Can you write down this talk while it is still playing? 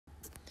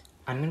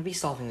I'm going to be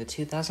solving the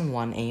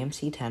 2001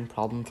 AMC 10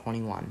 problem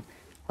 21.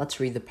 Let's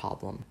read the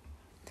problem.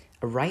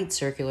 A right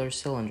circular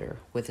cylinder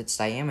with its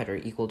diameter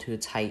equal to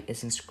its height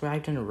is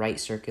inscribed in a right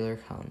circular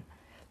cone.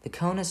 The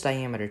cone has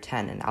diameter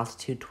 10 and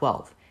altitude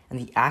 12, and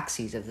the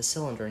axes of the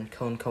cylinder and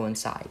cone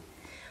coincide.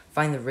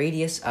 Find the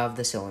radius of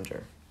the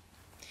cylinder.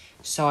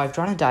 So I've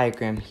drawn a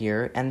diagram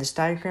here, and this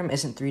diagram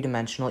isn't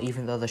three-dimensional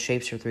even though the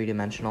shapes are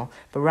three-dimensional,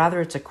 but rather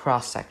it's a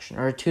cross-section,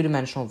 or a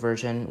two-dimensional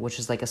version, which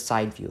is like a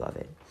side view of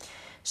it.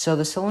 So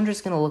the cylinder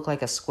is going to look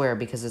like a square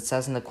because it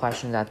says in the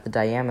question that the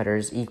diameter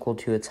is equal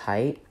to its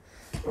height.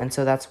 And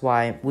so that's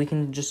why we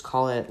can just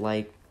call it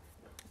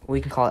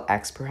we can call it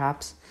x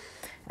perhaps.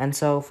 And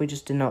so if we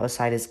just denote a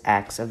side as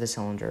x of the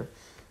cylinder.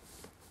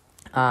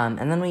 And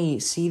then we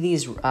see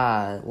these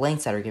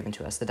lengths that are given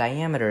to us. The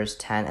diameter is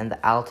 10 and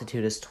the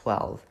altitude is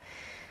 12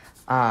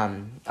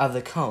 of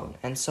the cone.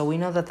 And so we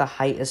know that the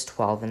height is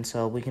 12, and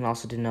so we can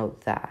also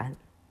denote that.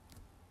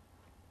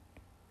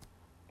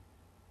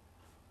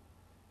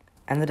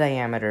 And the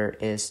diameter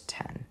is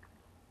 10.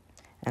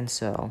 And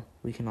so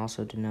we can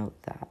also denote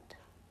that.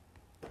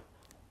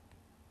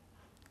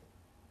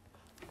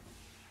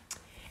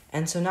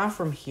 And so now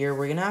from here,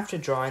 we're going to have to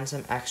draw in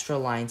some extra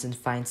lines and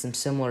find some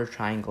similar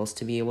triangles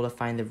to be able to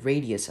find the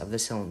radius of the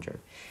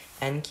cylinder.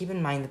 And keep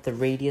in mind that the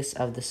radius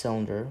of the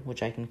cylinder,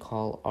 which I can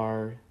call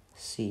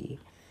RC,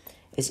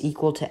 is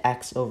equal to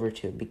x over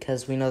 2,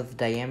 because we know that the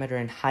diameter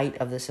and height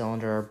of the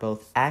cylinder are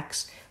both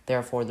x,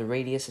 therefore the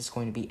radius is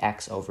going to be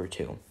x over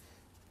 2.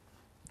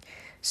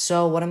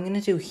 So what I'm going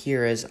to do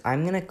here is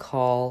I'm going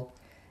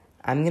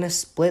to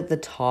split the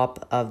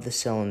top of the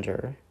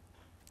cylinder,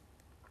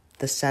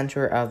 the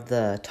center of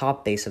the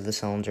top base of the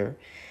cylinder,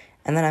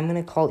 and then I'm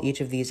going to call each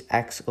of these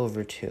x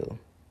over 2.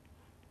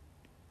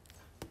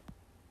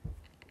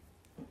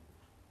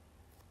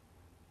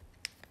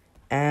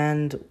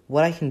 And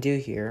what I can do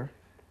here,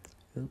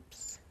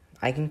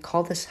 I can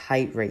call this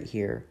height right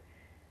here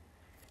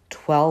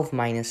 12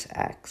 minus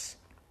x.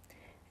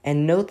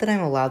 And note that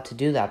I'm allowed to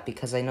do that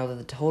because I know that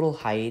the total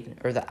height,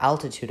 or the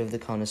altitude of the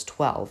cone, is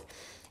 12.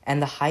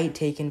 And the height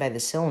taken by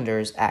the cylinder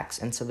is x,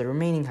 and so the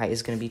remaining height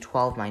is going to be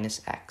 12 minus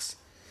x.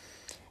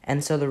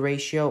 And so the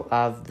ratio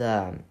of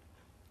the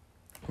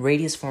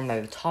radius formed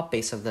by the top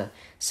base of the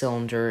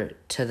cylinder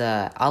to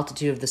the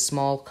altitude of the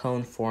small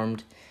cone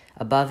formed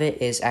above it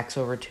is x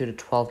over 2 to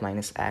 12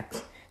 minus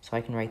x. So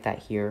I can write that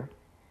here,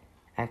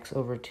 x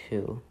over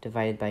 2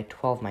 divided by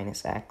 12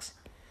 minus x.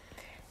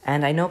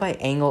 And I know by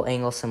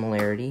angle-angle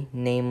similarity,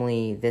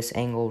 namely this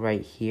angle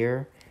right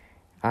here,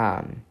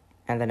 and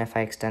then if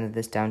I extended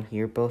this down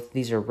here, both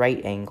these are right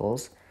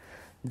angles,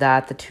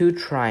 that the two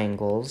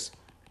triangles,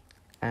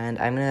 and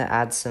I'm going to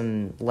add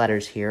some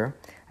letters here,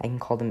 I can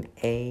call them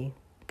A,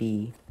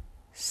 B,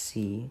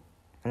 C,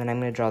 and then I'm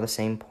going to draw the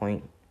same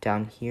point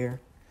down here,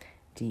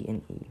 D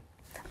and E.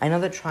 I know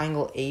that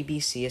triangle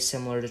ABC is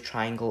similar to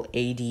triangle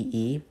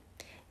ADE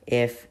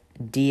if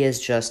D is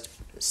just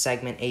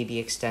segment AB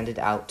extended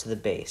out to the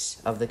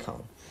base of the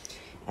cone.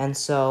 And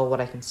so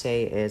what I can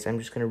say is, I'm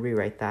just going to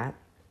rewrite that.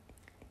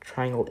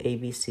 Triangle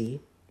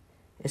ABC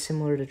is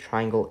similar to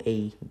triangle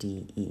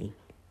ADE.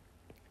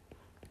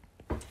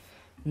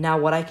 Now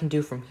what I can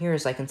do from here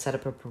is I can set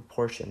up a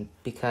proportion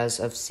because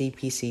of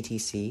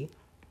CPCTC,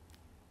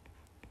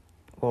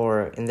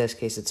 or in this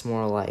case it's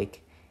more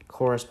like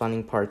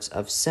corresponding parts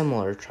of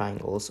similar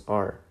triangles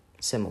are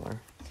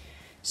similar.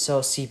 So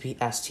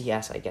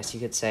CPSTS, I guess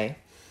you could say.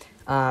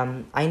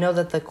 I know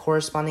that the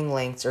corresponding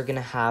lengths are going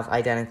to have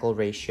identical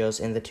ratios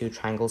in the two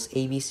triangles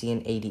ABC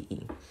and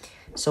ADE.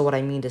 So what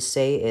I mean to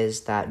say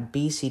is that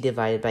BC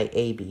divided by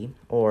AB,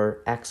 or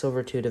x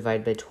over 2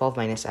 divided by 12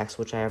 minus x,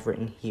 which I have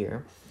written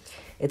here,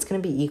 it's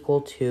going to be equal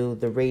to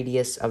the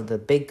radius of the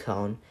big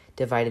cone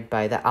divided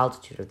by the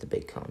altitude of the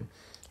big cone.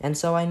 And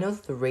so I know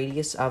that the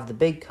radius of the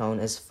big cone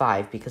is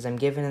 5 because I'm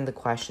given in the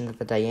question that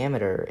the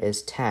diameter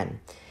is 10.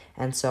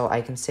 And so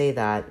I can say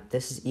that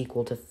this is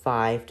equal to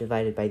 5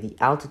 divided by the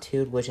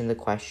altitude, which in the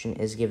question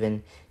is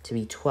given to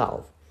be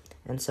 12.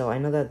 And so I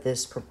know that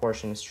this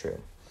proportion is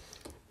true.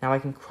 Now I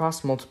can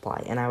cross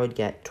multiply, and I would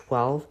get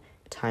 12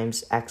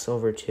 times x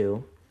over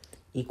 2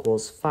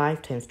 equals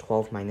 5 times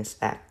 12 minus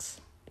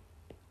x.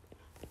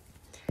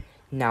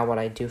 Now what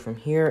I do from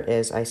here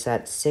is I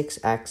set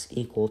 6x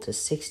equal to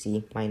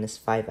 60 minus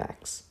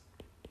 5x.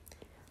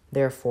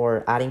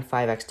 Therefore, adding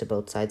 5x to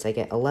both sides, I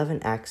get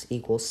 11x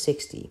equals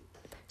 60.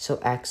 So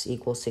x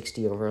equals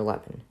 60 over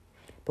 11.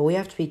 But we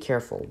have to be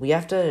careful. We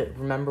have to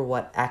remember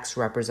what x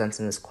represents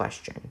in this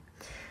question.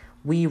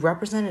 We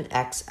represented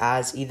x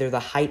as either the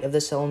height of the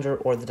cylinder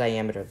or the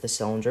diameter of the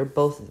cylinder,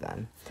 both of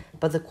them.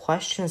 But the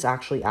question is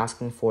actually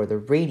asking for the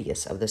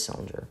radius of the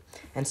cylinder.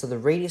 And so the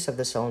radius of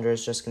the cylinder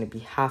is just going to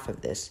be half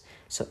of this.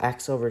 So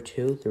x over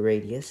 2, the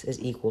radius,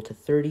 is equal to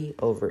 30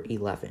 over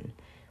 11,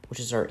 which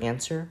is our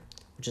answer,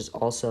 which is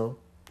also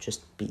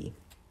just B.